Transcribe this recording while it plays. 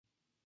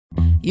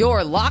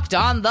You're Locked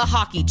On the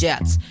Hockey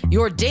Jets,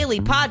 your daily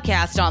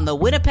podcast on the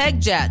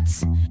Winnipeg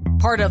Jets.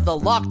 Part of the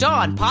Locked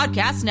On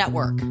Podcast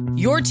Network,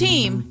 your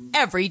team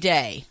every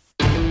day.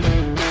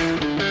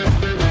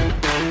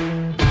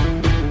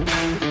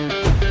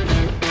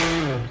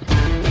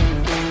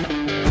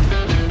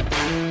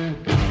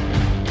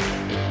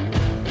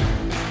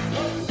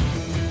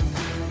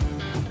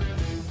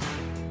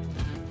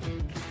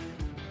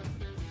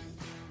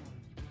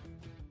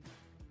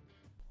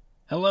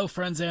 Hello,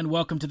 friends, and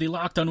welcome to the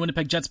Locked On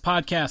Winnipeg Jets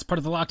podcast, part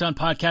of the Locked On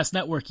Podcast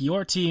Network,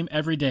 your team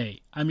every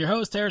day. I'm your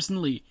host,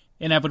 Harrison Lee,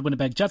 an avid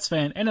Winnipeg Jets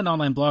fan and an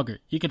online blogger.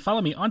 You can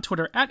follow me on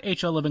Twitter at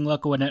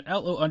HLLivingLoco and at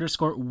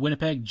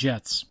LO_Winnipeg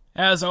Jets.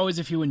 As always,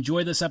 if you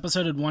enjoy this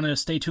episode and want to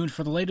stay tuned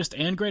for the latest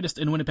and greatest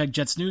in Winnipeg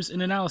Jets news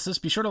and analysis,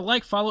 be sure to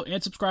like, follow,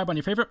 and subscribe on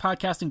your favorite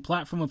podcasting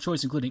platform of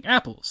choice, including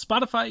Apple,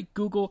 Spotify,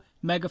 Google,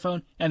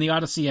 Megaphone, and the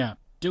Odyssey app.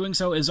 Doing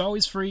so is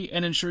always free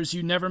and ensures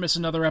you never miss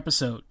another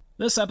episode.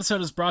 This episode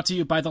is brought to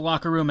you by the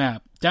Locker Room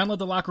app. Download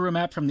the Locker Room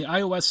app from the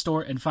iOS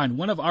store and find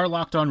one of our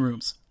Locked On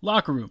rooms.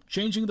 Locker Room,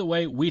 changing the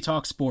way we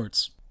talk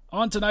sports.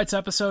 On tonight's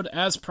episode,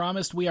 as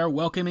promised, we are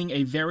welcoming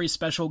a very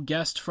special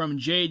guest from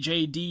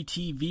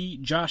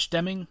JJD-TV, Josh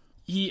Deming.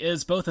 He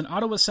is both an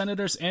Ottawa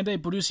Senators and a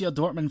Borussia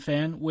Dortmund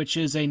fan, which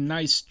is a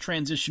nice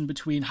transition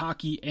between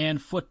hockey and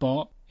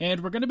football.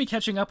 And we're going to be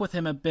catching up with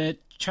him a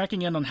bit,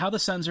 checking in on how the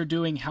Sens are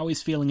doing, how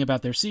he's feeling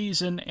about their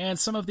season, and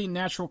some of the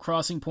natural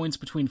crossing points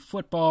between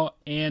football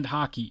and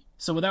hockey.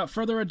 So without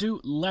further ado,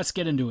 let's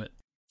get into it.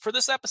 For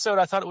this episode,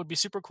 I thought it would be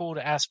super cool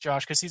to ask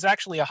Josh, because he's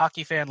actually a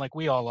hockey fan like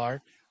we all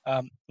are.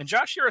 And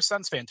Josh, you're a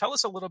Sens fan. Tell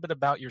us a little bit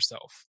about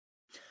yourself.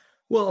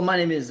 Well, my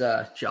name is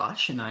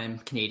Josh, and I'm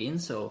Canadian.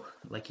 So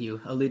like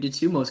you alluded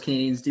to, most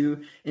Canadians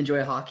do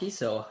enjoy hockey.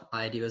 So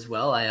I do as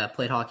well. I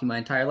played hockey my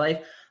entire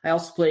life. I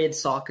also played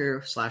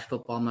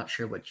soccer/football. I'm not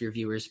sure what your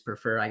viewers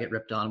prefer. I get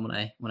ripped on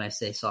when I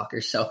say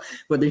soccer. So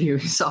whether you're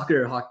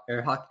soccer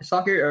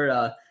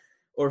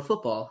or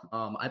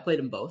football, I played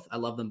them both. I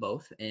love them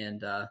both.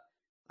 And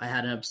I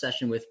had an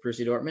obsession with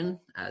Borussia Dortmund,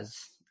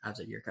 as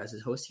your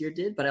guys' host here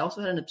did. But I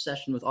also had an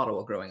obsession with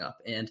Ottawa growing up.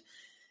 And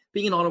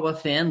being an Ottawa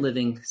fan,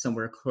 living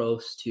somewhere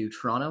close to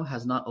Toronto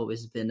has not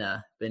always been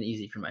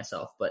easy for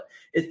myself, but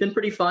it's been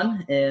pretty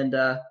fun, and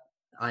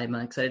I'm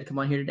excited to come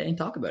on here today and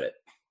talk about it.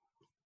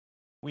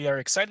 We are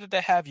excited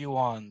to have you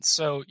on.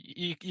 So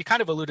you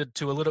kind of alluded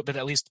to a little bit,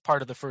 at least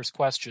part of the first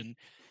question.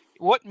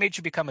 What made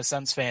you become a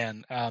Sens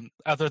fan,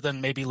 other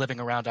than maybe living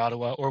around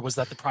Ottawa, or was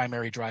that the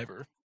primary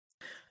driver?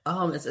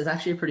 It's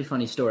actually a pretty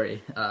funny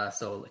story.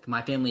 So like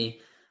my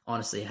family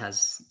honestly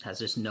has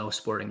just no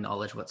sporting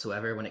knowledge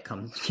whatsoever when it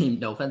comes to,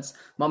 no offense,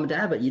 mom and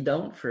dad, but you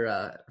don't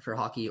for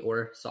hockey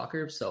or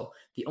soccer. So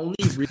the only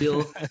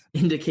real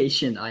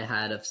indication I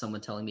had of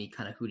someone telling me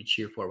kind of who to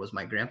cheer for was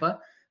my grandpa.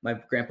 My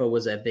grandpa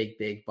was a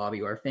big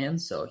Bobby Orr fan,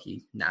 so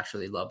he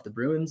naturally loved the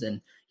Bruins, and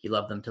he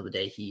loved them till the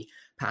day he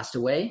passed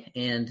away.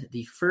 And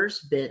the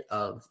first bit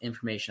of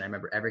information I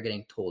remember ever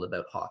getting told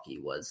about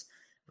hockey was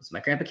my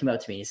grandpa came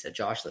out to me and he said,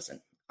 "Josh,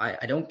 listen,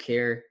 I don't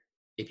care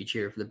if you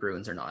cheer for the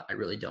Bruins or not. I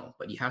really don't.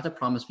 But you have to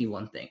promise me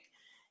one thing.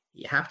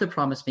 You have to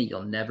promise me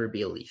you'll never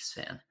be a Leafs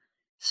fan."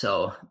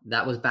 So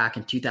that was back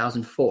in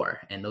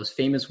 2004. And those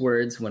famous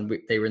words when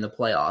they were in the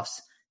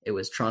playoffs, it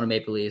was Toronto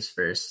Maple Leafs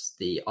versus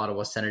the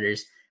Ottawa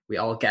Senators. We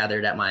all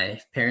gathered at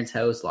my parents'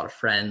 house, a lot of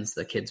friends.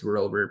 The kids were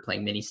over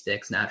playing mini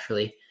sticks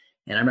naturally.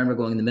 And I remember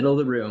going in the middle of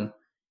the room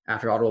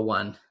after Ottawa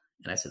won,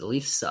 and I said, "The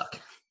Leafs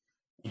suck."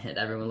 And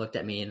everyone looked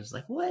at me and was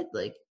like, "What?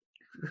 Like,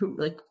 who?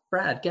 Like,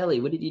 Brad Kelly,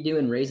 what did you do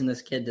in raising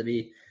this kid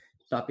to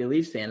not be a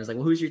Leafs fan?" I was like,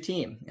 "Well, who's your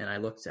team?" And I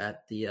looked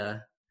at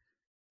the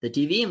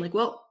TV and like,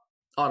 "Well,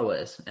 Ottawa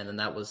is." And then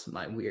that was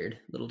my weird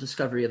little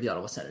discovery of the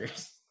Ottawa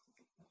Senators.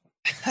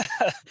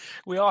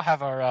 We all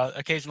have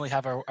occasionally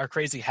have our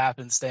crazy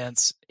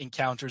happenstance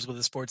encounters with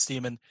a sports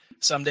team, and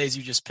some days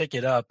you just pick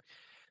it up.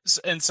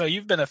 And so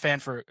you've been a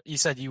fan you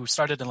said you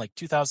started in like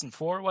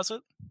 2004, was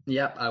it?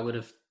 Yep, I would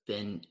have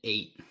been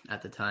 8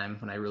 at the time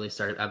when I really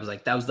started. I was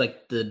like, that was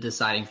like the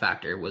deciding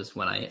factor was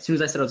when as soon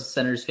as I said I was a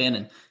Senators fan,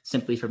 and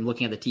simply from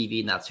looking at the TV,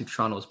 and that's who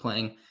Toronto was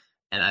playing,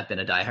 and I've been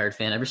a diehard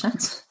fan ever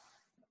since.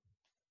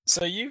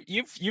 So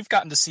you've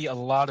gotten to see a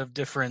lot of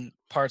different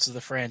parts of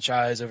the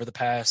franchise over the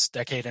past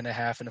decade and a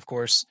half, and of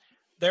course,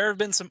 there have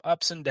been some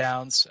ups and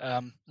downs.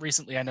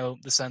 Recently, I know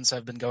the Sens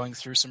have been going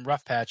through some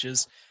rough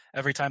patches.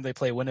 Every time they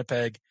play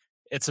Winnipeg,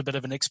 it's a bit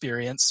of an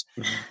experience.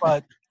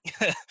 But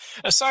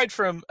aside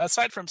from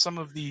some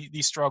of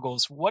the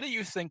struggles, what do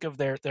you think of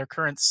their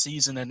current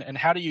season, and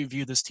how do you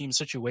view this team's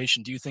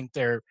situation? Do you think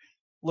they're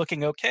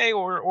looking okay,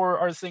 or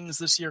are things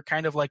this year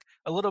kind of like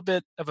a little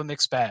bit of a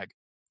mixed bag?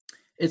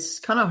 It's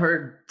kind of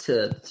hard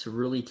to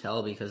really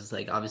tell because,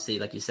 like, obviously,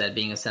 like you said,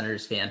 being a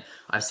Senators fan,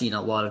 I've seen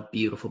a lot of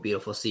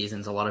beautiful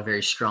seasons, a lot of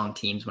very strong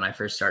teams when I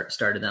first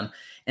started them.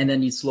 And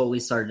then you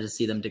slowly started to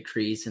see them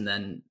decrease and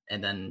then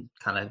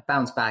kind of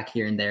bounce back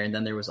here and there. And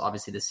then there was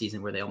obviously the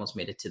season where they almost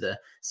made it to the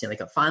Stanley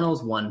Cup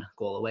Finals, 1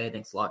 goal away.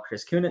 Thanks a lot,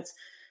 Chris Kunitz.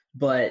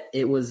 But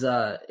it was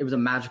a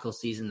magical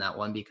season, that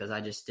one, because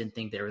I just didn't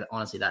think they were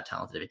honestly that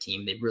talented of a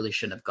team. They really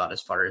shouldn't have got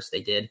as far as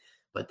they did.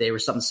 but they were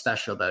something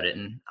special about it.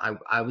 And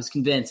I was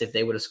convinced if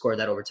they would have scored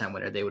that overtime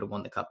winner, they would have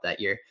won the cup that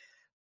year.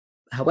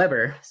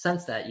 However,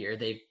 since that year,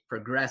 they've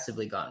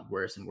progressively gotten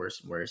worse and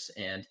worse and worse.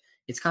 And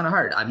it's kind of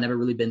hard. I've never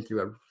really been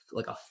through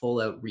a full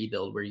out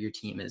rebuild where your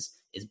team is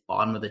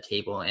bottom of the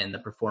table and the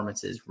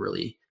performances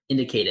really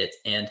indicate it.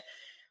 And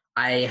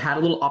I had a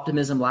little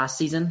optimism last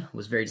season,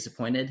 was very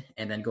disappointed.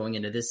 And then going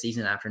into this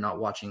season, after not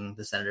watching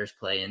the Senators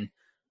play in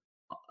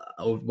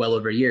well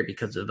over a year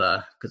because of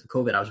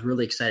COVID, I was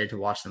really excited to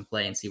watch them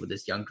play and see what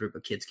this young group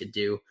of kids could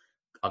do.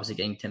 Obviously,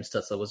 getting Tim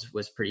Stützle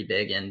was pretty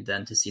big, and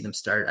then to see them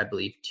start, I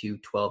believe,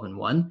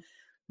 2-12-1,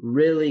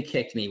 really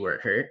kicked me where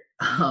it hurt.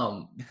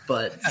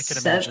 But I can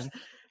imagine.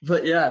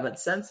 But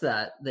since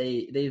that,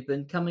 they've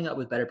been coming up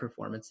with better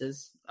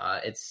performances.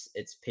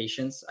 It's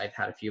patience. I've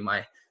had a few of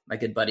my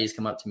good buddies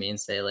come up to me and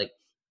say, like,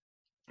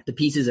 the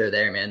pieces are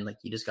there, man. Like,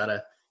 you just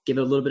gotta give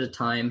it a little bit of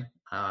time.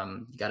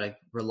 You gotta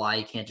rely.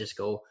 You can't just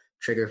go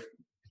trigger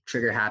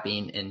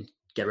happy and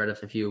get rid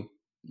of a few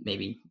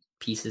maybe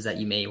pieces that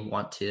you may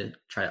want to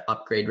try to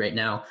upgrade right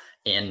now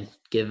and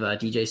give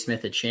DJ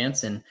Smith a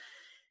chance. And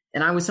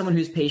I was someone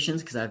who's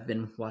patient because I've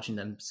been watching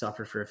them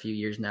suffer for a few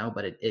years now,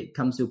 but it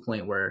comes to a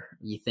point where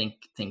you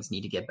think things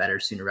need to get better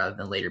sooner rather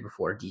than later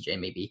before DJ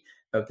may be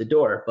out the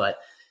door. But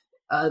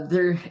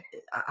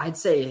I'd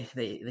say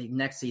they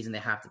next season, they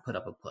have to put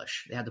up a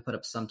push. They have to put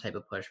up some type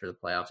of push for the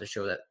playoffs to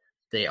show that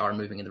they are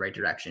moving in the right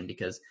direction,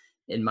 because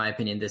in my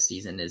opinion, this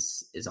season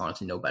is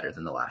honestly no better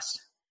than the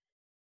last.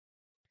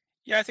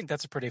 Yeah, I think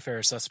that's a pretty fair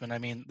assessment. I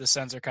mean, the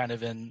Sens are kind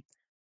of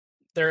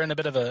they're in a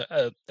bit of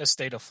a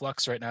state of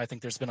flux right now. I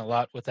think there's been a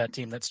lot with that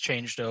team that's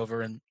changed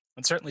over, and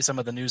certainly some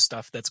of the news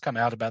stuff that's come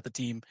out about the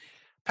team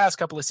past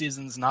couple of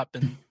seasons not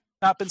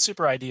been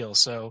super ideal.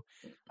 So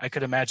I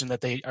could imagine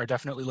that they are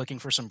definitely looking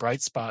for some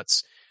bright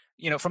spots.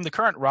 You know, from the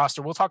current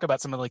roster, we'll talk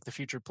about some of like the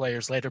future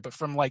players later, but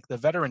from like the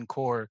veteran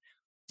core,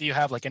 do you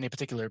have like any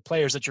particular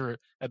players that you're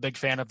a big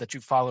fan of that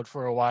you've followed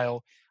for a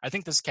while? I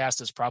think this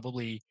cast is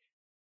probably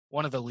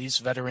one of the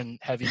least veteran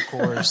heavy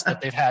cores that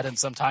they've had in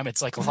some time.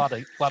 It's like a lot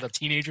of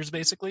teenagers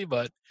basically,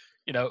 but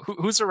you know,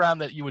 who's around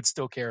that you would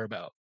still care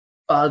about?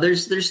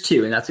 There's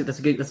two, and that's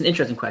an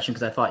interesting question,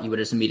 because I thought you would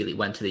just immediately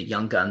went to the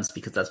young guns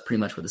because that's pretty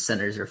much what the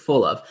Senators are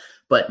full of,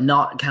 but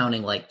not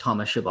counting like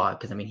Thomas Chabot,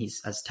 because I mean,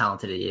 he's as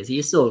talented as he is. He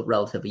is still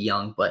relatively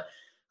young, but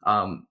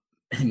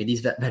I mean,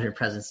 these veteran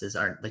presences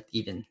aren't like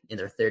even in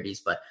their 30s.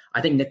 But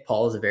I think Nick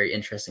Paul is a very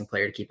interesting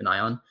player to keep an eye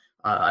on.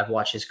 I've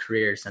watched his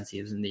career since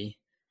he was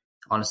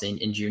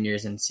in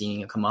juniors and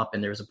seeing him come up.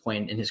 And there was a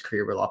point in his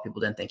career where a lot of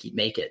people didn't think he'd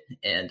make it.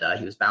 And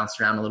he was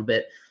bounced around a little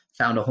bit,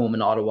 found a home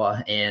in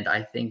Ottawa. And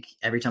I think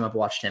every time I've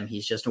watched him,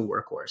 he's just a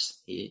workhorse.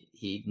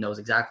 He knows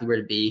exactly where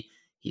to be.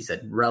 He's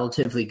a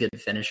relatively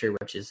good finisher,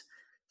 which is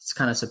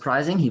kind of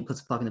surprising. He puts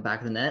the puck in the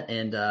back of the net,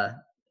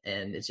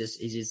 and he's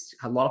just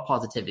a lot of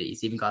positivity.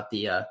 He's even got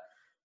the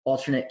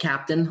alternate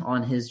captain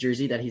on his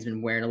jersey that he's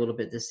been wearing a little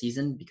bit this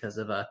season because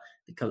of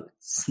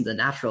the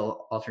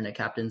natural alternate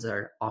captains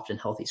are often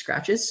healthy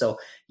scratches. So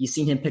you've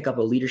seen him pick up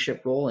a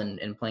leadership role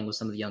and playing with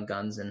some of the young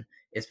guns, and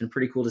it's been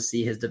pretty cool to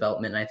see his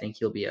development. And I think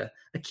he'll be a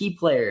key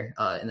player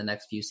in the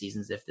next few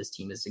seasons if this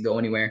team is to go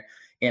anywhere.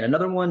 And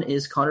another one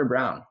is Connor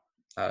Brown,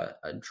 a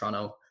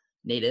Toronto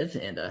native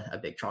and a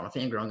big Toronto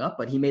fan growing up,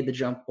 but he made the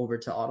jump over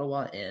to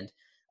Ottawa. And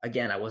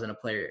again, he wasn't a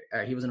player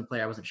I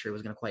wasn't sure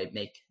was going to quite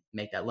make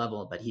that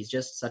level, but he's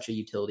just such a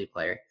utility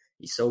player.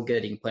 He's so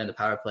good. He can play on the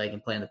power play, he can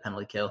play on the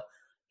penalty kill.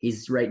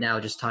 He's right now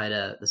just tied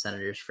the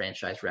Senators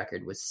franchise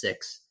record with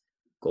 6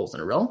 goals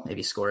in a row. If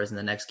he scores in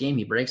the next game,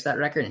 he breaks that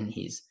record, and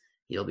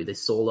he'll be the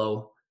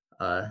solo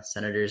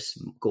Senators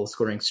goal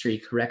scoring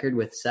streak record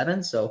with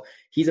 7. So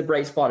he's a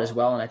bright spot as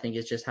well. And I think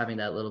it's just having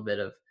that little bit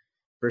of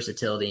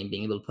versatility and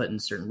being able to put in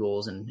certain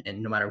roles, and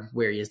no matter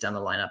where he is down the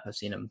lineup, I've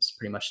seen him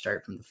pretty much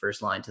start from the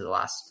first line to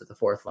the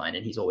fourth line,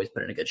 and he's always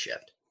put in a good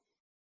shift.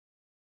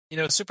 You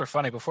know, it's super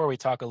funny. Before we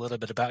talk a little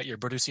bit about your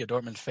Borussia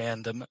Dortmund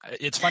fandom,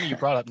 it's funny you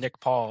brought up Nick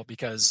Paul,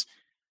 because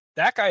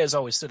that guy has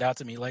always stood out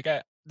to me. Like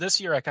this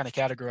year, I kind of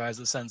categorize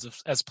the Sens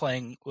as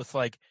playing with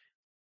like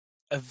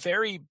a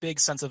very big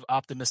sense of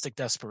optimistic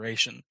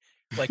desperation.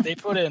 Like they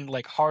put in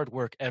like hard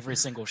work every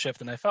single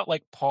shift, and I felt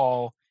like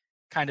Paul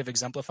kind of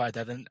exemplified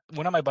that. And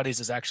one of my buddies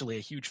is actually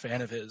a huge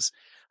fan of his.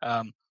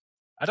 I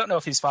don't know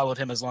if he's followed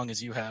him as long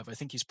as you have. I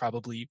think he's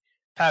probably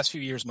past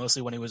few years,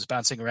 mostly when he was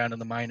bouncing around in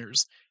the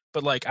minors.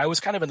 But like, I was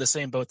kind of in the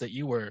same boat that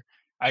you were.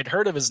 I'd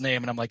heard of his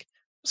name and I'm like,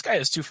 this guy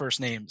has 2 first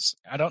names.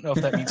 I don't know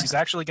if that means he's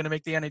actually going to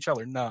make the NHL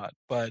or not,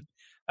 but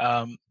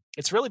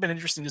it's really been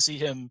interesting to see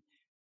him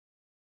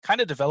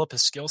kind of develop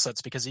his skill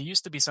sets, because he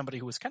used to be somebody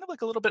who was kind of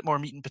like a little bit more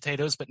meat and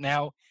potatoes, but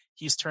now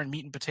he's turned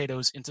meat and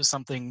potatoes into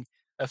something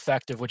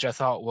effective, which I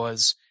thought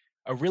was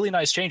a really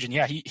nice change. And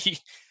yeah, he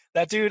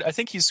that dude, I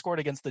think he's scored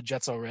against the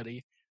Jets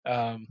already.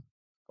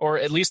 Or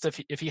at least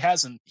if he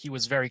hasn't, he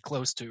was very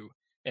close to.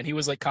 And he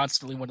was like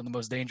constantly one of the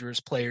most dangerous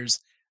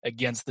players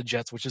against the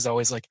Jets, which is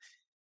always like,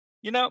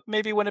 you know,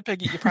 maybe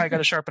Winnipeg, you probably got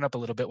to sharpen up a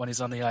little bit when he's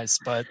on the ice.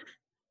 But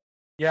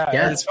yeah,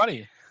 it's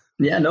funny.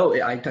 Yeah, no,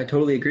 I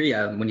totally agree.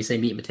 When you say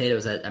meat and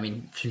potatoes, I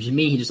mean, to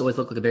me, he just always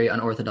looked like a very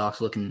unorthodox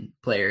looking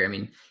player. I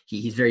mean,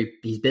 he's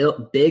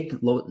built big,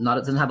 low, not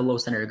doesn't have a low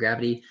center of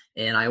gravity,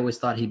 and I always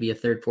thought he'd be a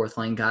third, fourth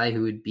line guy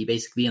who would be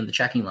basically on the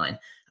checking line.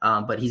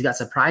 But he's got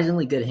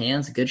surprisingly good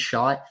hands, a good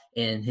shot,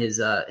 and his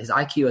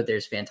IQ out there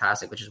is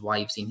fantastic, which is why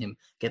you've seen him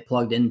get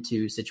plugged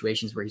into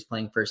situations where he's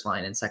playing first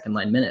line and second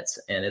line minutes,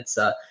 and it's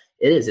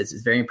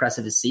very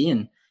impressive to see.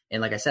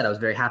 And like I said, I was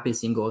very happy to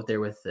see him go out there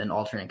with an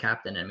alternate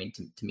captain. I mean,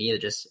 to me,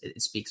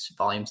 it speaks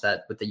volumes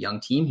that with the young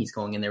team, he's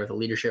going in there with a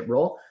leadership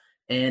role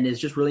and is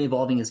just really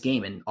evolving his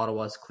game. And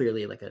Ottawa is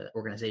clearly like an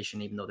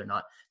organization, even though they're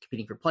not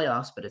competing for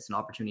playoffs, but it's an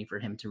opportunity for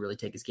him to really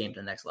take his game to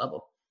the next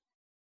level.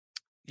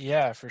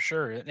 Yeah, for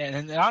sure.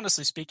 And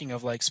honestly, speaking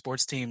of like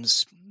sports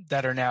teams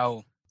that are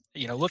now,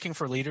 looking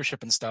for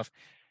leadership and stuff,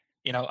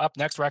 up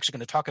next, we're actually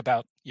going to talk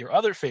about your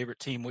other favorite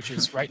team, which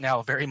is right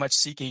now very much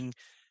seeking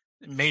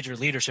major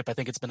leadership. I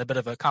think it's been a bit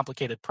of a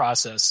complicated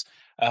process.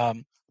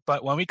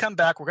 But when we come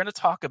back, we're going to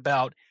talk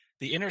about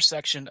the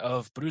intersection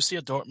of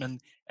Borussia Dortmund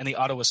and the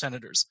Ottawa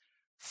Senators.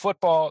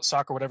 Football,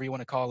 soccer, whatever you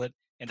want to call it,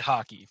 and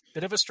hockey.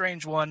 Bit of a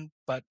strange one,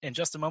 but in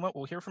just a moment,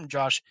 we'll hear from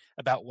Josh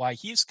about why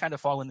he's kind of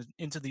fallen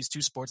into these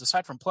two sports,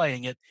 aside from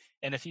playing it,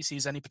 and if he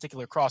sees any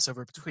particular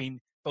crossover between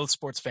both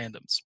sports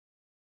fandoms.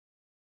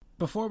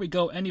 Before we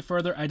go any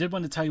further, I did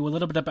want to tell you a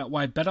little bit about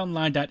why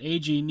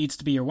BetOnline.ag needs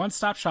to be your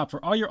one-stop shop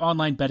for all your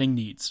online betting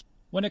needs.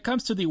 When it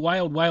comes to the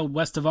wild, wild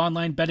west of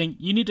online betting,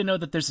 you need to know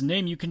that there's a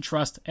name you can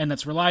trust and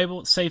that's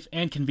reliable, safe,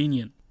 and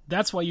convenient.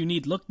 That's why you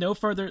need look no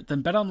further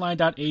than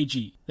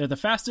BetOnline.ag. They're the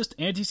fastest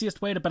and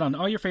easiest way to bet on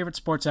all your favorite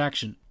sports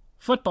action.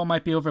 Football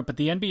might be over, but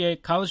the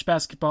NBA, college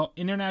basketball,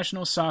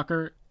 international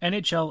soccer,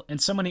 NHL, and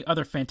so many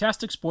other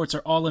fantastic sports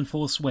are all in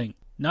full swing.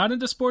 Not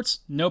into sports?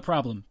 No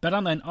problem.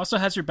 BetOnline also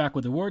has your back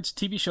with awards,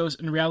 TV shows,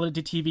 and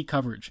reality TV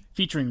coverage,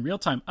 featuring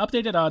real-time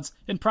updated odds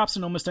and props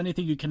on almost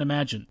anything you can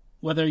imagine.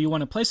 Whether you want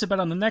to place a bet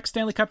on the next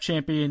Stanley Cup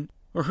champion,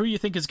 or who you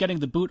think is getting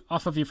the boot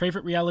off of your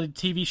favorite reality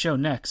TV show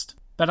next,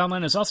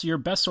 BetOnline is also your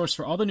best source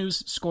for all the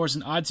news, scores,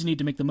 and odds you need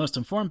to make the most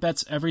informed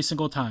bets every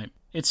single time.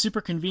 It's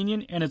super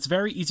convenient, and it's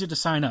very easy to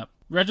sign up.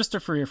 Register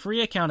for your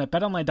free account at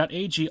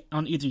betonline.ag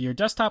on either your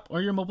desktop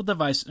or your mobile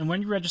device, and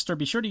when you register,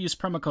 be sure to use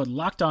promo code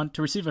LOCKEDON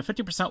to receive a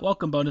 50%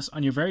 welcome bonus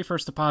on your very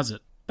first deposit.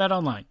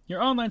 BetOnline,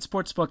 your online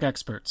sportsbook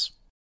experts.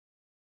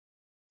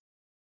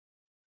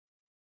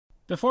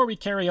 Before we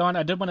carry on,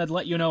 I did want to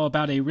let you know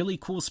about a really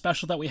cool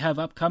special that we have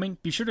upcoming.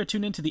 Be sure to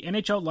tune into the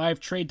NHL Live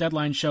Trade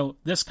Deadline Show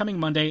this coming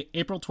Monday,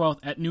 April 12th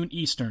at noon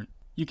Eastern.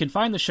 You can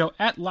find the show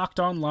at Locked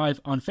On Live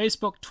on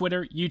Facebook,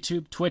 Twitter,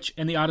 YouTube, Twitch,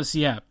 and the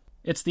Odyssey app.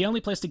 It's the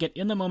only place to get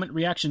in-the-moment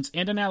reactions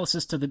and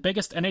analysis to the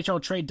biggest NHL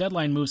trade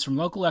deadline moves from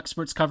local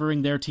experts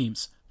covering their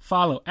teams.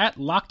 Follow at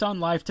Locked On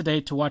Live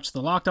today to watch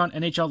the Locked On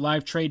NHL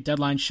Live Trade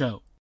Deadline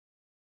Show.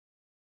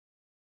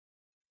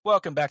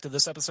 Welcome back to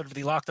this episode of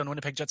the Locked On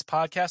Winnipeg Jets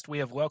podcast. We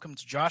have welcomed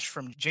Josh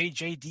from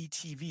JJD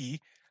TV,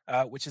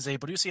 which is a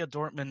Borussia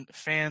Dortmund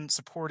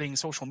fan-supporting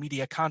social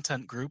media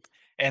content group,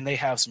 and they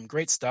have some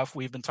great stuff.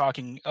 We've been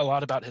talking a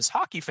lot about his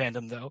hockey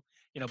fandom, though.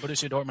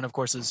 Borussia Dortmund, of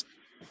course, is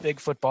a big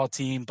football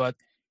team, but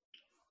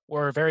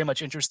we're very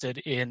much interested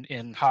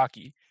in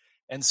hockey.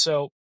 And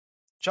so,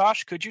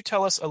 Josh, could you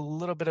tell us a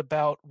little bit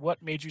about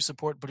what made you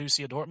support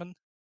Borussia Dortmund?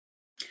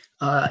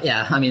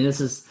 Yeah, I mean, this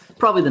is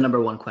probably the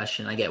number one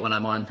question I get when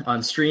I'm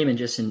on stream and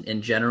just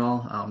in general.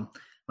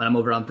 When I'm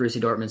over on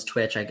Borussia Dortmund's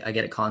Twitch, I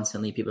get it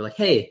constantly. People are like,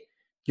 "Hey,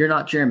 you're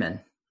not German."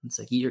 It's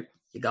like, you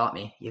got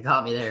me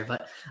there.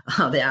 But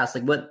they ask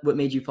like, what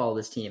made you follow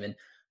this team?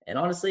 And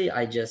honestly,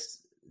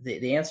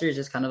 the answer is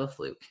just kind of a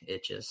fluke.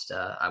 It just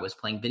I was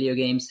playing video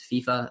games,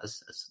 FIFA,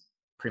 as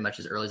pretty much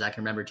as early as I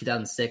can remember,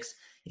 2006.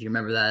 If you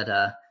remember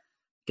that.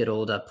 Good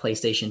old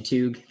PlayStation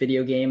 2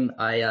 video game.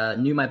 I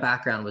knew my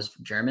background was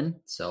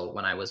German, so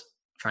when I was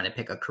trying to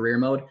pick a career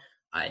mode,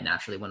 I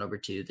naturally went over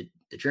to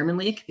the German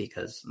league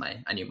because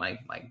I knew my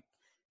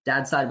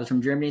dad's side was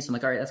from Germany, so I'm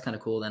like, all right, that's kind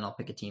of cool. Then I'll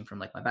pick a team from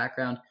like my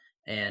background,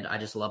 and I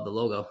just love the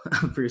logo of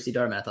Borussia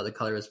Dortmund. I thought the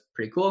color was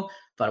pretty cool,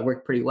 thought it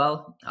worked pretty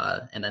well,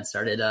 and then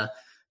started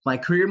my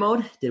career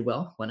mode. Did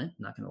well, won it,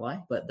 not gonna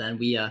lie, but then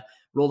we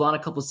rolled on a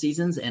couple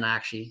seasons, and I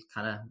actually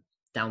kind of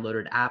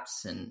downloaded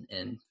apps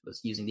and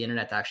was using the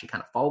internet to actually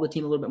kind of follow the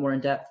team a little bit more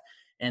in depth,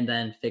 and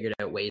then figured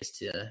out ways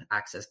to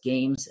access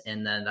games.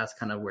 And then that's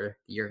kind of where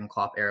the Jurgen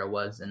Klopp era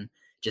was, and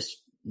just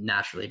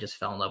naturally just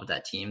fell in love with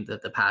that team, the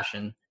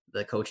passion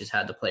the coaches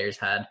had, the players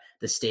had,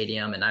 the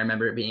stadium. And I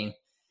remember it being,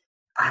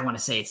 I want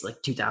to say it's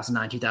like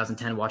 2009,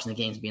 2010, watching the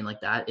games being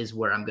like, that is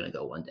where I'm going to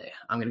go one day.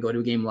 I'm going to go to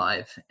a game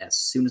live as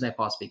soon as I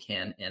possibly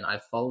can. And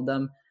I've followed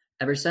them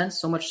ever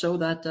since, so much so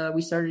that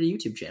we started a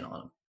YouTube channel on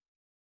them.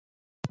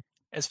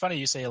 It's funny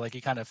you say like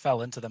you kind of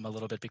fell into them a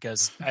little bit,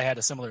 because I had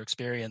a similar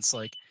experience.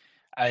 Like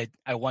I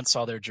once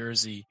saw their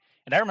jersey,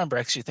 and I remember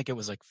actually think it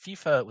was like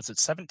FIFA, was it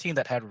 17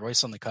 that had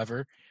Royce on the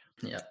cover?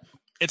 Yeah.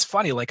 It's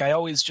funny, like I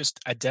always just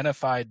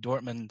identified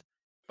Dortmund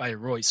by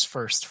Royce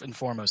first and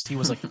foremost. He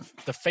was like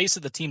the face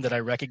of the team that I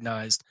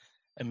recognized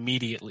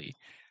immediately.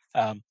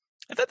 And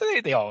that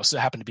they also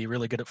happened to be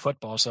really good at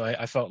football, so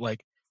I felt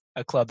like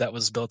a club that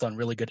was built on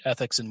really good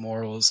ethics and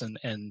morals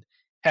and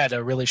had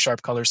a really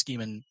sharp color scheme.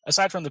 And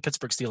aside from the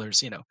Pittsburgh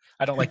Steelers,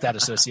 I don't like that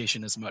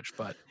association as much,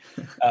 but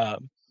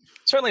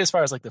certainly as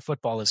far as like the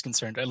football is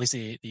concerned, at least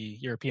the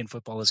European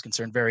football is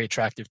concerned, very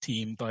attractive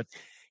team. But,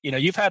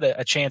 you've had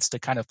a chance to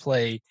kind of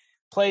play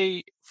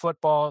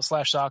football /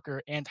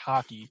 soccer and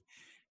hockey.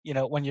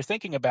 When you're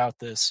thinking about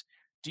this,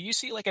 do you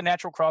see like a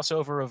natural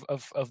crossover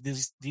of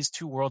these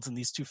two worlds and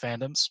these two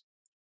fandoms?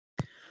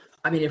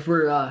 I mean, if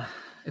we're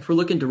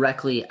looking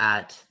directly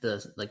at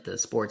the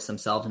sports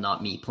themselves and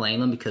not me playing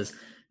them, because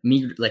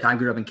I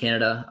grew up in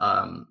Canada,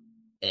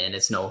 and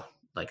it's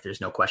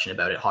there's no question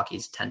about it.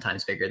 Hockey's 10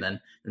 times bigger than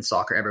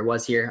soccer ever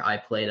was here. I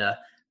played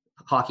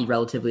hockey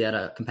relatively at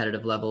a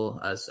competitive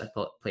level, as I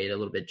played a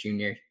little bit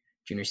junior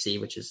C,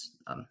 which is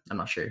I'm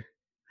not sure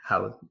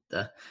how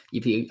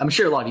I'm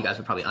sure a lot of you guys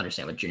would probably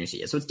understand what junior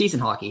C is. So it's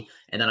decent hockey.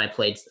 And then I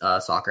played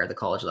soccer at the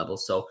college level.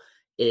 So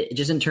it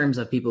just in terms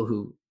of people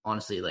who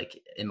honestly,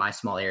 like in my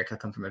small area, I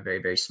come from a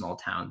very, very small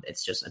town.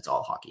 It's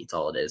all hockey. It's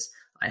all it is.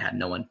 I had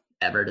no one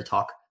ever to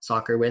talk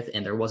soccer with,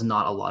 and there was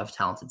not a lot of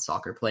talented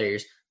soccer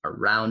players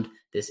around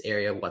this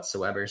area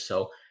whatsoever.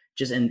 So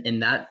just in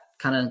that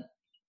kind of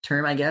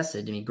term, I guess,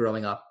 I mean,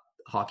 growing up,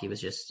 hockey was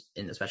just,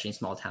 especially in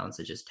small towns,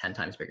 it's just 10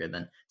 times bigger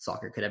than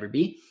soccer could ever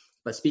be.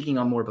 But speaking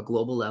on more of a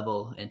global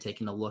level and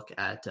taking a look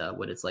at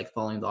what it's like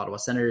following the Ottawa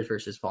Senators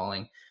versus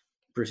following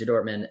Borussia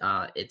Dortmund,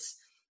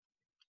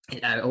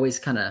 I always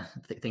kind of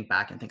think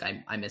back and think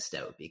I missed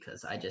out,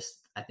 because I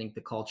think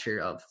the culture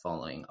of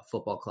following a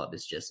football club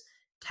is just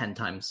 10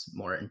 times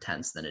more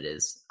intense than it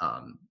is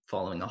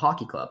following a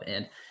hockey club.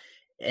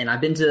 And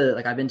I've been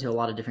to a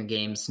lot of different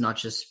games, not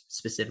just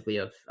specifically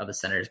of the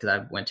Senators,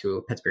 because I went to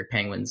a Pittsburgh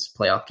Penguins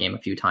playoff game a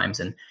few times,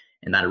 and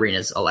that arena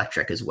is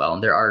electric as well.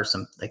 And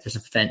there's a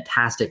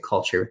fantastic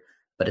culture,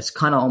 but it's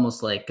kind of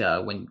almost like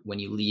when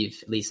you leave,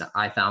 at least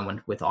I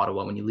found with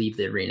Ottawa, when you leave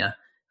the arena,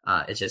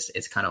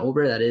 it's kind of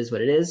over. That is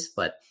what it is.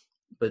 But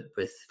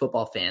with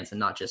football fans, and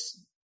not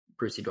just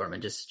Borussia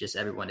Dortmund, just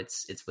everyone,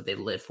 it's what they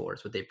live for.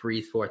 It's what they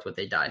breathe for. It's what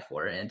they die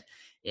for. And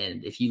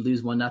if you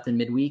lose 1-0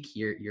 midweek,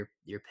 you're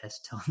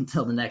pissed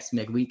until the next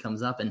midweek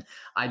comes up. And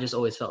I just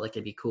always felt like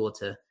it'd be cool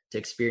to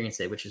experience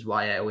it, which is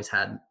why I always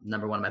had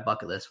number one on my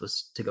bucket list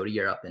was to go to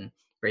Europe and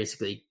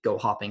basically go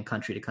hopping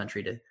country to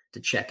country to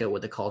check out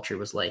what the culture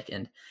was like.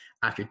 And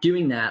after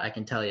doing that, I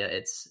can tell you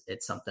it's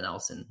something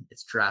else, and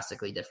it's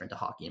drastically different to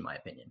hockey, in my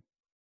opinion.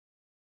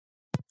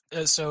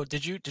 So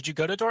did you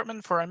go to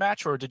Dortmund for a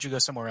match, or did you go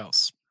somewhere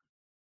else?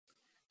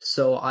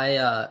 So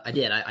I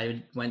did.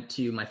 I went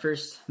to, my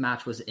first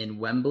match was in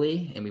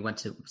Wembley, and we went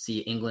to see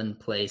England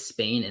play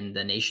Spain in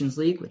the Nations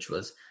League, which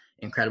was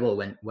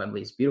incredible.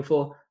 Wembley's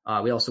beautiful.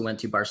 We also went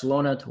to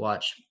Barcelona to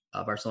watch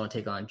Barcelona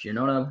take on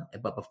Girona.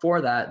 But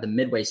before that, the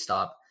midway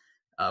stop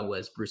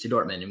was Borussia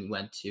Dortmund, and we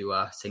went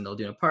to Signal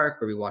Iduna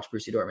Park, where we watched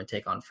Borussia Dortmund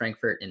take on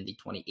Frankfurt in the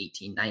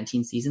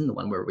 2018-19 season, the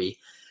one where we,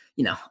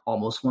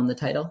 almost won the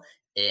title.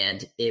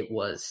 And it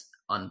was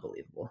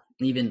unbelievable.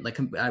 Even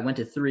I went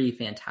to 3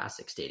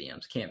 fantastic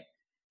stadiums. Camp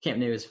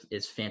Nou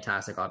is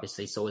fantastic,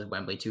 obviously. So is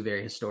Wembley, 2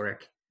 very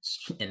historic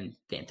and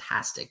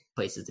fantastic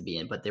places to be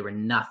in, but they were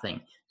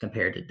nothing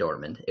compared to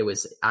Dortmund. It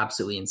was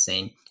absolutely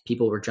insane.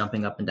 People were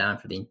jumping up and down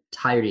for the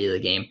entirety of the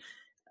game.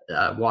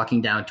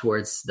 Walking down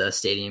towards the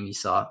stadium, you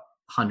saw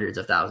hundreds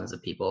of thousands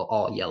of people,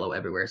 all yellow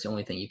everywhere. It's the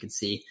only thing you could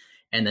see.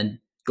 And then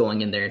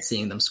going in there and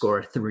seeing them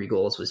score 3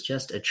 goals was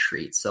just a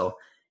treat. So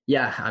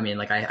yeah, I mean,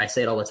 I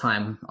say it all the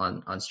time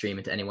on stream,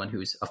 and to anyone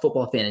who's a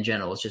football fan in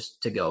general, is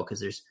just to go, because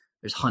there's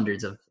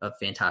hundreds of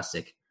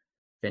fantastic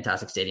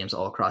stadiums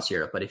all across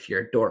Europe. But if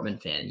you're a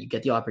Dortmund fan, you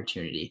get the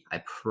opportunity,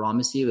 I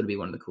promise you it'll be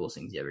one of the coolest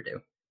things you ever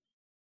do.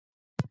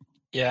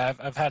 Yeah,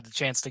 I've had the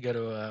chance to go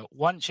to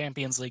one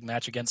Champions League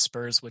match against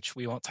Spurs, which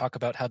we won't talk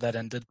about how that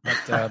ended.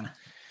 But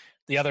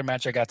the other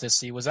match I got to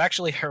see was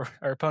actually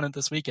our opponent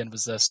this weekend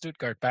was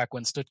Stuttgart, back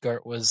when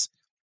Stuttgart was,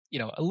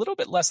 a little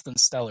bit less than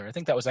stellar. I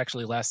think that was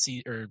actually last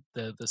season, or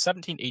the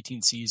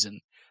 17-18 season,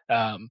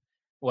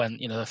 when,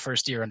 the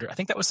first year under, I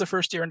think that was the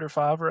first year under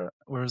Favre,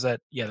 or was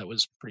that? Yeah, that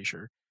was pretty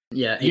sure.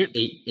 Yeah,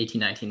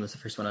 18-19 was the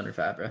first one under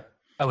Favre.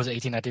 I was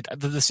 18-19.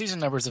 The season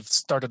numbers have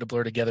started to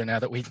blur together now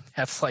that we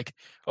have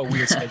a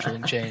weird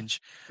scheduling change.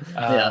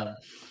 Yeah.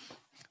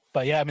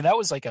 But yeah, I mean, that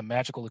was like a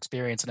magical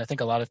experience. And I think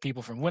a lot of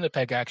people from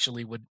Winnipeg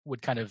actually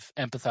would kind of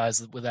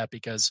empathize with that,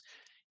 because,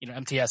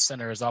 MTS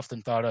Center is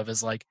often thought of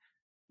as like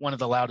one of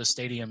the loudest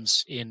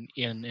stadiums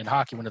in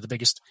hockey, one of the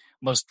biggest,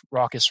 most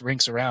raucous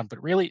rinks around,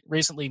 but really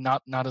recently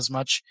not as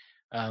much.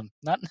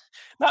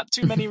 Not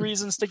too many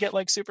reasons to get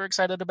like super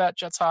excited about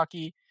Jets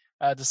hockey,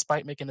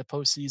 despite making the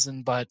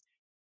postseason. But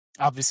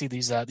obviously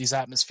these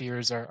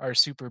atmospheres are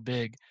super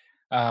big.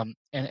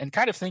 And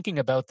kind of thinking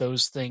about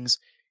those things,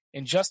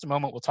 in just a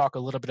moment, we'll talk a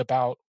little bit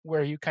about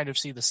where you kind of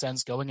see the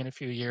Sens going in a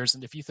few years,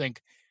 and if you think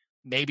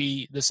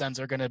maybe the Sens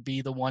are going to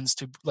be the ones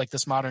to, like,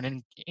 this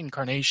modern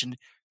incarnation,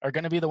 are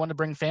going to be the one to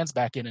bring fans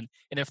back in, and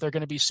if they're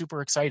going to be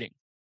super exciting.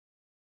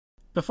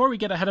 Before we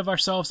get ahead of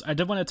ourselves, I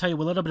did want to tell you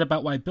a little bit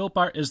about why Built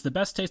Bar is the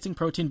best tasting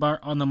protein bar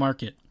on the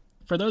market.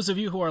 For those of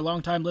you who are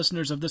longtime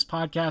listeners of this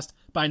podcast,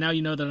 by now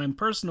you know that I'm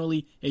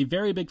personally a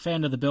very big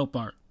fan of the Built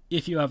Bar.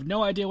 If you have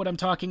no idea what I'm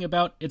talking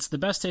about, it's the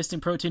best tasting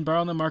protein bar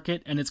on the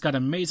market, and it's got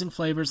amazing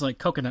flavors like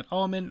coconut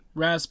almond,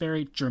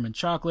 raspberry, German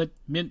chocolate,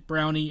 mint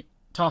brownie,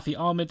 toffee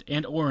almond,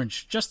 and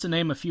orange, just to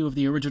name a few of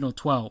the original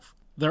 12.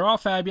 They're all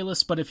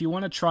fabulous, but if you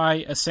want to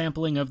try a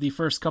sampling of the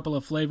first couple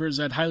of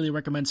flavors, I'd highly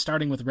recommend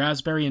starting with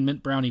raspberry and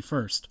mint brownie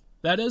first.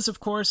 That is, of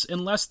course,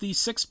 unless the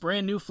 6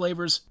 brand new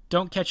flavors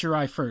don't catch your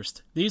eye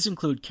first. These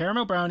include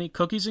caramel brownie,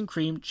 cookies and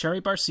cream, cherry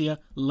barcia,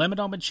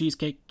 lemon almond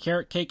cheesecake,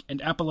 carrot cake, and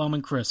apple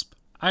almond crisp.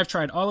 I've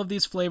tried all of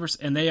these flavors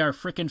and they are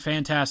frickin'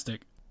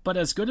 fantastic. But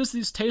as good as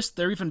these taste,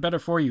 they're even better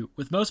for you,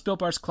 with most Built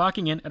Bars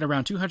clocking in at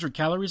around 200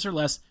 calories or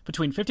less,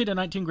 between 50 to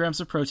 19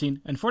 grams of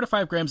protein, and 4 to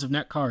 5 grams of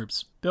net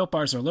carbs. Built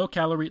Bars are low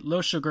calorie,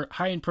 low sugar,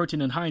 high in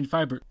protein, and high in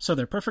fiber, so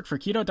they're perfect for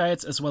keto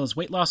diets as well as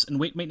weight loss and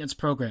weight maintenance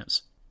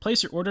programs.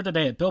 Place your order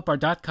today at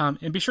BuiltBar.com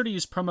and be sure to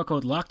use promo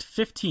code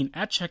LOCKED15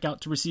 at checkout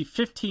to receive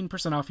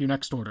 15% off your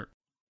next order.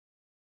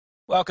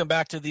 Welcome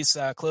back to this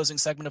closing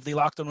segment of the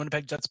Locked On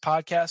Winnipeg Jets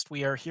podcast.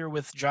 We are here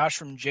with Josh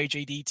from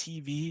JJD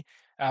TV.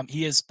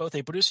 He is both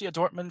a Borussia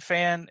Dortmund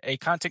fan, a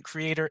content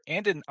creator,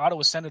 and an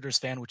Ottawa Senators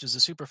fan, which is a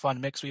super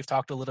fun mix. We've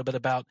talked a little bit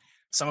about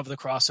some of the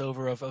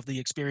crossover of the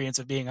experience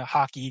of being a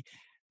hockey,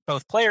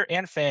 both player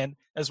and fan,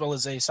 as well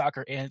as a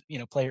soccer and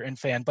player and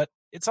fan. But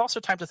it's also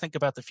time to think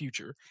about the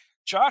future.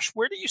 Josh,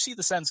 where do you see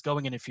the Sens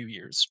going in a few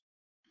years?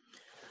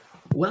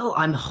 Well,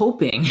 I'm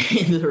hoping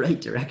in the right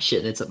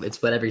direction.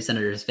 It's what every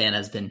Senators fan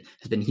has been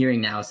hearing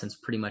now since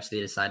pretty much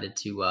they decided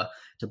to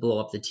blow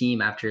up the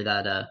team after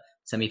that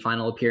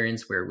semifinal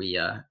appearance, where we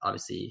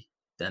obviously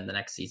then the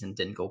next season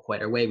didn't go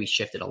quite our way. We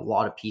shifted a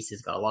lot of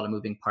pieces, got a lot of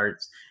moving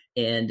parts,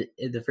 and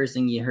the first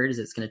thing you heard is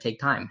it's going to take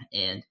time.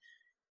 And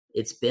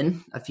it's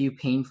been a few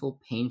painful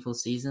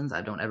seasons.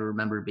 I don't ever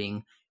remember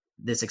being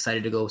this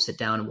excited to go sit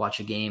down and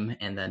watch a game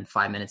and then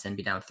 5 minutes in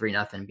be down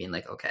 3-0 being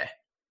like, okay,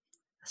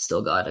 I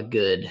still got a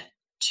good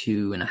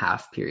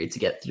 2.5 periods to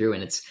get through.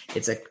 And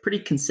it's a pretty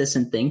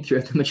consistent thing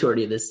throughout the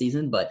majority of this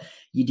season, but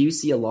you do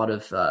see a lot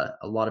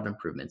of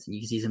improvements, and you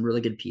can see some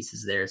really good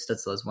pieces there.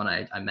 Stützle is one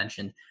I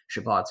mentioned.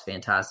 Chabot's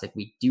fantastic.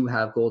 We do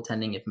have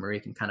goaltending if Murray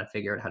can kind of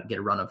figure out how to get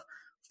a run of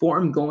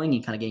form going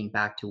and kind of getting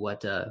back to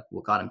what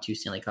got him 2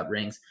 Stanley Cup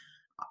rings.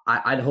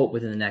 I'd hope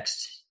within the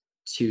next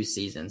 2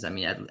 seasons. I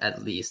mean,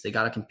 at least they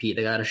got to compete.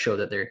 They got to show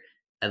that they're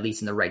at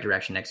least in the right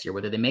direction next year.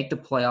 Whether they make the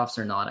playoffs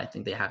or not, I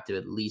think they have to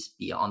at least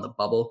be on the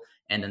bubble.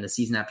 And then the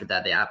season after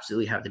that, they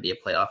absolutely have to be a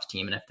playoff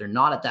team. And if they're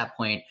not at that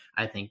point,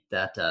 I think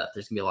that there's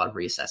going to be a lot of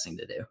reassessing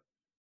to do.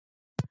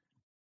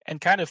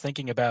 And kind of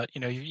thinking about,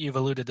 you've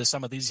alluded to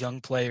some of these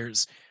young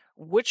players.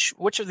 Which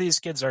of these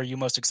kids are you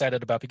most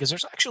excited about? Because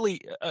there's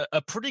actually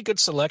a pretty good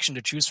selection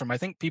to choose from. I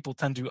think people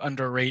tend to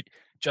underrate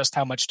just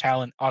how much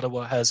talent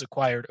Ottawa has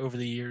acquired over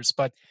the years,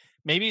 but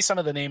maybe some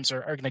of the names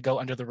are going to go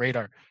under the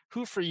radar.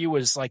 Who for you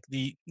is like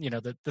the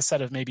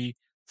set of maybe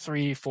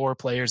 3-4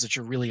 players that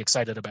you're really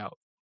excited about?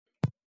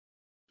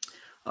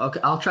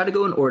 Okay, I'll try to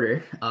go in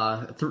order.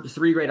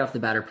 3 right off the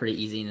bat are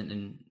pretty easy,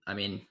 and I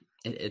mean,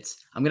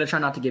 I'm going to try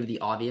not to give the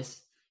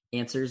obvious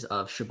answers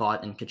of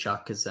Chabot and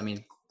Tkachuk, because I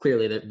mean,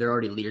 clearly they're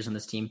already leaders on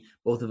this team.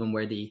 Both of them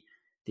wear the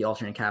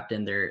alternate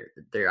captain. They're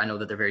I know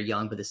that they're very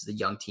young, but this is a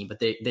young team, but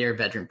they're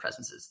veteran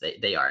presences.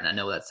 They are, and I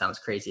know that sounds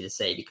crazy to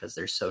say because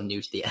they're so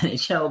new to the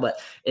NHL, but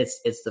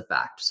it's the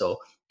fact. So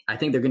I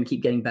think they're going to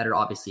keep getting better,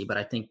 obviously, but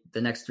I think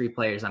the next 3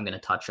 players I'm going to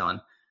touch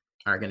on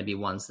are going to be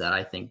ones that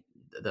I think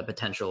the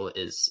potential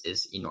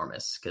is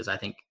enormous, because I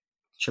think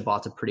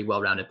Chabot's a pretty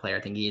well-rounded player.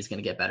 I think he's going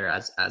to get better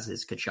as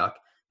is Tkachuk,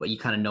 but you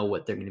kind of know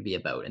what they're going to be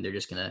about, and they're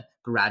just going to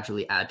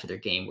gradually add to their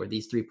game, where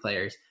these 3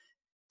 players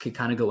could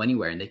kind of go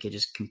anywhere and they could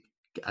just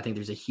I think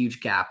there's a huge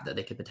gap that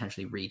they could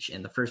potentially reach.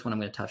 And the first one I'm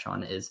going to touch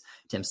on is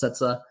Tim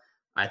Stützle.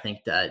 I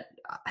think that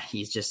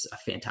he's just a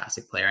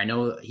fantastic player. I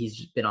know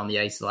he's been on the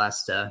ice the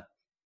last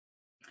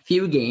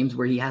few games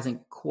where he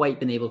hasn't quite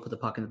been able to put the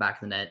puck in the back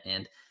of the net,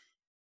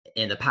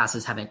 and the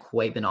passes haven't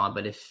quite been on.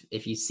 But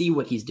if you see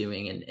what he's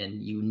doing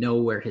and you know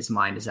where his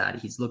mind is at,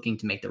 he's looking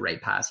to make the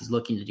right pass. He's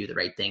looking to do the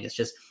right thing. It's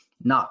just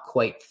not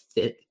quite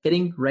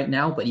fitting right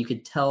now, but you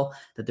could tell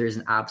that there's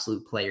an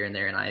absolute player in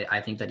there. And I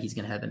think that he's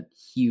going to have a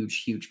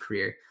huge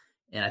career.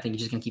 And I think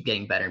he's just going to keep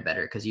getting better and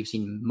better, because you've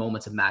seen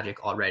moments of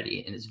magic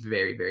already in his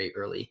very, very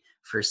early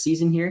first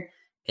season here.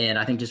 And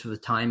I think just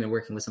with time and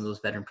working with some of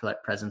those veteran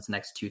presence the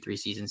next 2-3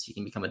 seasons, he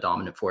can become a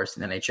dominant force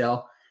in the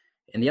NHL.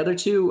 And the other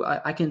 2,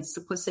 I can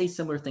say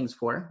similar things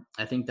for.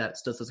 I think that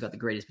Stützle's got the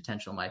greatest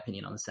potential, in my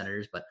opinion, on the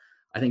Senators, but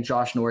I think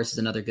Josh Norris is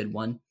another good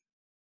one.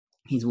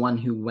 He's one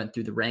who went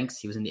through the ranks.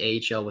 He was in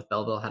the AHL with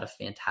Belleville, had a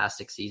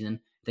fantastic season.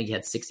 I think he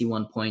had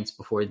 61 points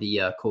before the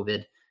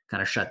COVID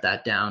kind of shut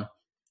that down.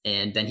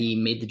 And then he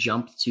made the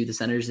jump to the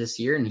Senators this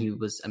year, and he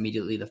was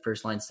immediately the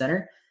first line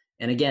center.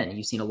 And again,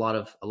 you've seen a lot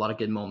of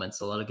good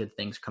moments, a lot of good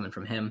things coming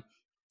from him.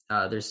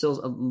 There's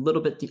still a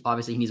little bit,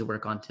 obviously he needs to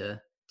work on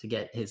to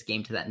get his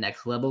game to that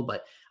next level,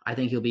 but I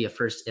think he'll be a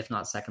first, if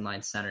not second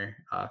line center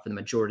for the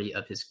majority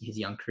of his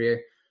young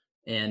career.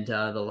 And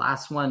the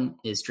last one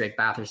is Drake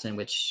Batherson,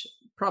 which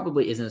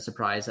probably isn't a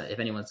surprise. If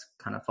anyone's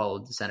kind of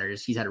followed the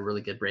Senators, he's had a really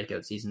good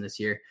breakout season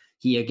this year.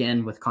 He,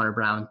 again, with Connor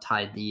Brown,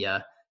 tied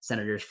the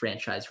Senators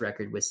franchise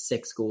record with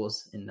 6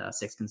 goals in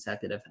 6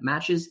 consecutive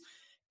matches.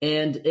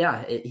 And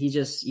yeah,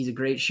 he's a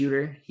great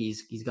shooter.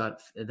 He's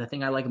got, the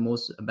thing I like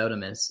most about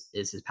him is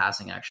his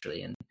passing,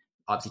 actually, and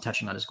obviously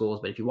touching on his goals.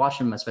 But if you watch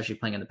him, especially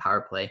playing in the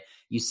power play,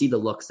 you see the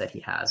looks that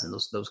he has, and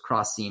those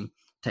cross seam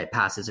type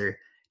passes are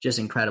just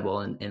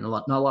incredible. And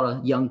not a lot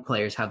of young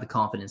players have the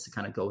confidence to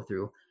kind of go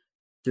through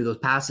those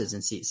passes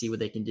and see what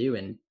they can do.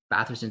 And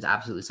Batherson's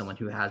absolutely someone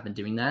who has been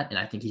doing that. And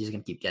I think he's just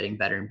going to keep getting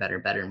better and better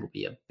and better, and will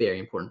be a very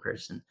important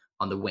person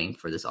on the wing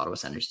for this Ottawa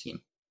Senators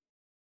team.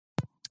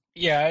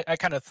 Yeah, I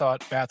kind of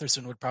thought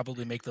Batherson would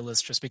probably make the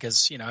list just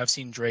because, I've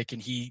seen Drake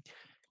and he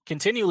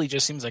continually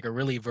just seems like a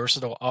really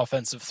versatile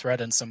offensive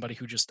threat, and somebody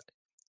who just,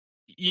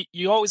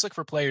 you always look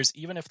for players,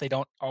 even if they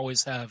don't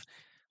always have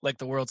like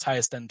the world's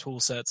highest end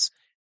tool sets,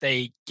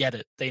 they get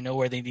it. They know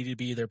where they need to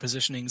be. Their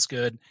positioning's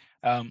good.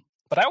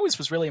 But I always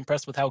was really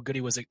impressed with how good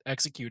he was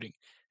executing.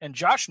 And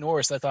Josh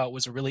Norris, I thought,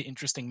 was a really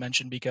interesting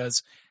mention,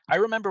 because I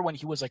remember when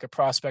he was like a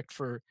prospect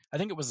for, I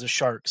think it was the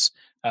Sharks.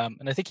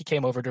 And I think he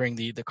came over during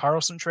the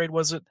Carlson trade,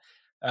 was it?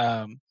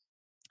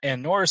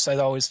 And Norris, I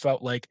always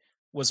felt like,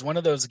 was one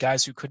of those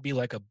guys who could be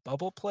like a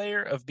bubble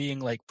player of being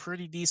like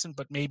pretty decent,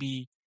 but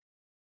maybe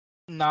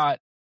not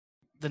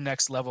the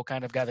next level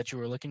kind of guy that you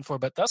were looking for.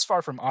 But thus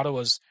far, from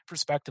Ottawa's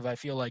perspective, I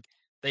feel like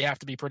they have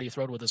to be pretty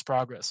thrilled with his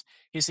progress.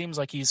 He seems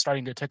like he's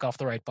starting to tick off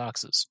the right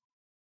boxes.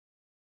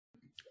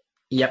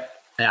 Yep.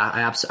 Yeah,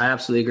 I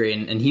absolutely agree.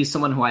 And he's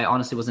someone who I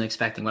honestly wasn't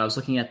expecting. When I was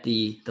looking at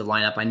the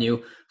lineup, I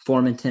knew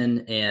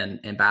Formenton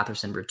and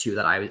Batherson were 2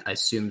 that I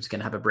assumed was going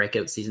to have a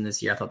breakout season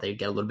this year. I thought they'd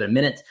get a little bit of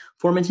minutes.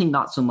 Formenton,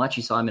 not so much.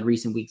 You saw him in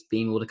recent weeks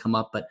being able to come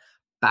up, but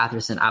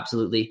Batherson,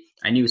 absolutely.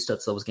 I knew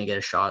Stützle was going to get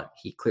a shot.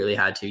 He clearly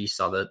had to. You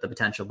saw the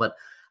potential. But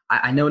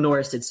I know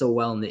Norris did so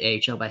well in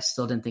the AHL, but I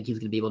still didn't think he was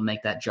going to be able to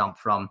make that jump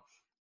from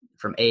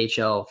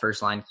AHL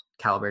first line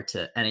caliber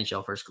to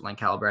NHL first line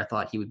caliber. I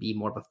thought he would be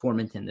more of a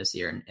Formenton this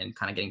year, and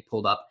kind of getting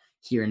pulled up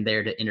here and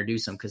there to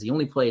introduce him, because he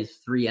only played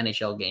 3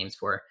 NHL games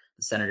for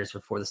the Senators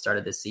before the start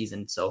of this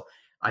season. So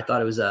I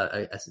thought it was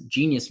a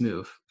genius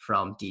move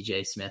from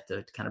DJ Smith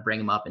to kind of bring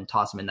him up and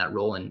toss him in that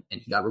role. And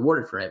he got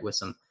rewarded for it with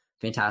some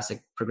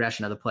fantastic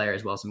progression of the player,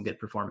 as well as some good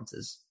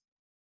performances.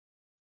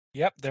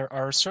 Yep, there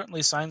are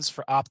certainly signs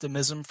for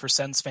optimism for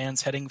Sens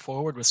fans heading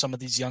forward with some of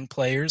these young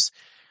players.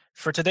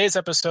 For today's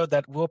episode,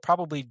 that will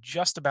probably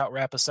just about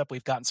wrap us up.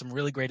 We've gotten some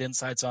really great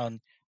insights on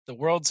the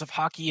worlds of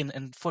hockey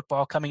and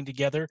football coming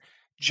together.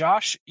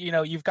 Josh,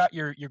 you've got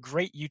your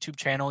great YouTube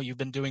channel. You've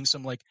been doing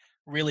some like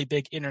really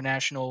big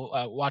international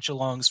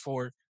watch-alongs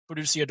for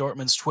Borussia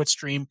Dortmund's Twitch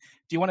stream.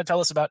 Do you want to tell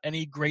us about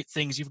any great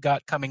things you've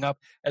got coming up,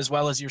 as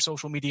well as your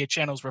social media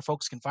channels where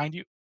folks can find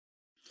you?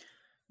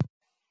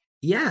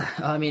 Yeah,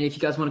 I mean, if you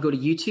guys want to go to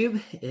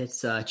YouTube,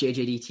 it's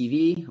JJD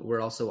TV.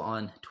 We're also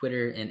on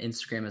Twitter and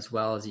Instagram as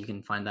well, as you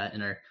can find that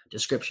in our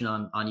description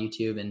on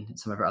YouTube and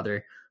some of our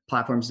other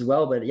platforms as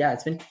well. But yeah,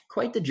 it's been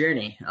quite the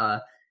journey.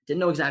 Didn't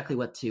know exactly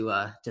what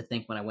to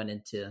think when I went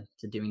into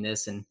doing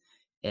this, and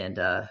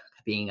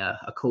being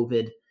a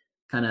COVID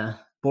kind of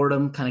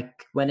boredom kind of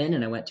went in,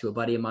 and I went to a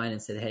buddy of mine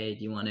and said, hey,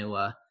 do you want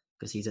to,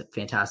 because he's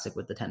fantastic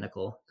with the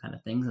technical kind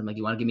of things. I'm like,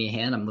 you want to give me a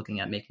hand? I'm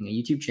looking at making a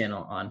YouTube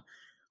channel on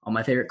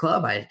my favorite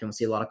club. I don't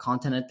see a lot of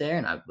content out there,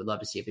 and I would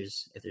love to see if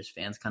there's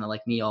fans kind of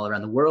like me all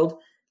around the world.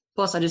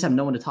 Plus, I just have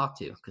no one to talk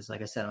to, because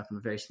like I said, I'm from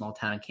a very small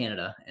town in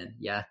Canada, and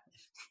yeah,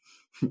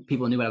 if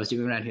people knew what I was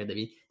doing around here,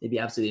 they'd be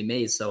absolutely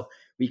amazed. So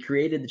we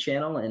created the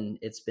channel, and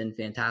it's been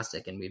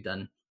fantastic. And we've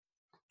done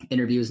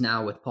interviews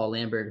now with Paul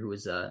Lambert, who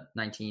was a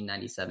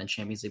 1997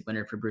 Champions League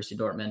winner for Borussia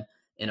Dortmund.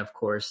 And of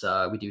course,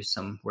 we do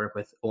some work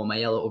with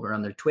Omayello over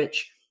on their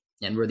Twitch,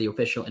 and we're the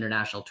official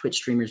international Twitch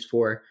streamers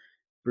for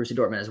Borussia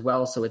Dortmund as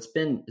well. So it's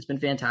been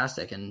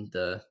fantastic, and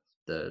the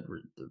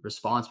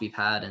response we've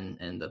had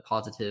and the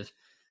positive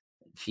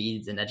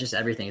feeds and that just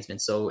everything has been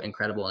so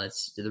incredible. And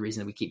it's the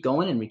reason that we keep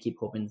going, and we keep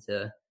hoping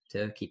to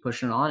keep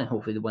pushing it on, and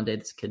hopefully one day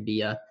this could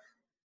be a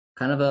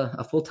kind of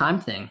a full-time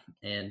thing.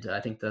 And I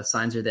think the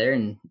signs are there,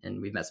 and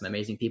we've met some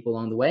amazing people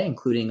along the way,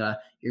 including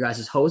your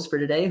guys' host for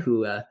today,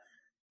 who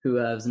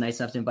was nice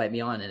enough to invite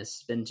me on. And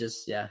it's been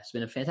it's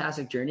been a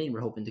fantastic journey, and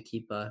we're hoping to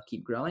keep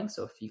growing.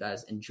 So if you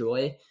guys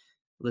enjoy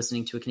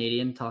listening to a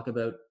Canadian talk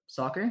about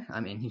soccer, I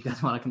mean, you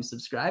guys want to come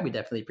subscribe, we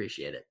definitely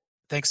appreciate it.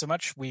 Thanks so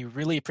much. We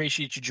really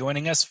appreciate you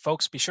joining us.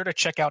 Folks, be sure to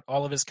check out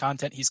all of his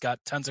content. He's got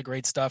tons of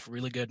great stuff,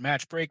 really good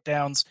match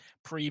breakdowns,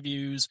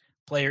 previews,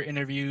 player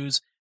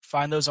interviews.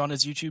 Find those on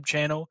his YouTube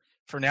channel.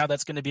 For now,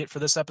 that's going to be it for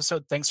this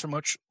episode. Thanks so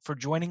much for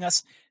joining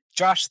us.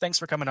 Josh, thanks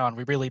for coming on.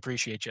 We really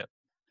appreciate you.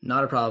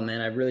 Not a problem,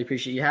 man. I really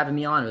appreciate you having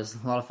me on. It was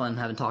a lot of fun.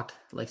 Haven't talked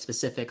like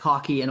specific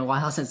hockey in a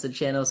while since the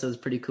channel, so it was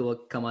pretty cool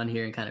to come on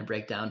here and kind of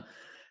break down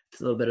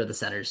a little bit of the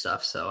center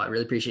stuff. So I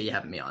really appreciate you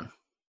having me on.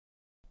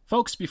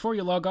 Folks, before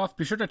you log off,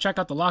 be sure to check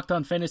out the Locked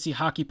On Fantasy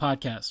Hockey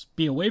podcast.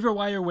 Be a waiver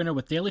wire winner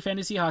with daily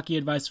fantasy hockey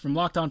advice from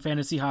Locked On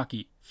Fantasy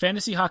Hockey.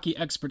 Fantasy hockey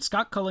expert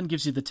Scott Cullen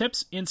gives you the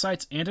tips,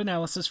 insights, and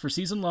analysis for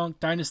season-long,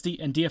 dynasty,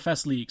 and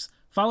DFS leagues.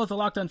 Follow the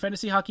Locked On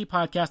Fantasy Hockey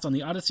Podcast on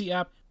the Odyssey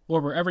app or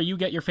wherever you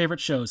get your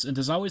favorite shows. And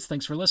as always,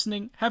 thanks for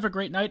listening. Have a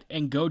great night,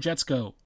 and go Jets go.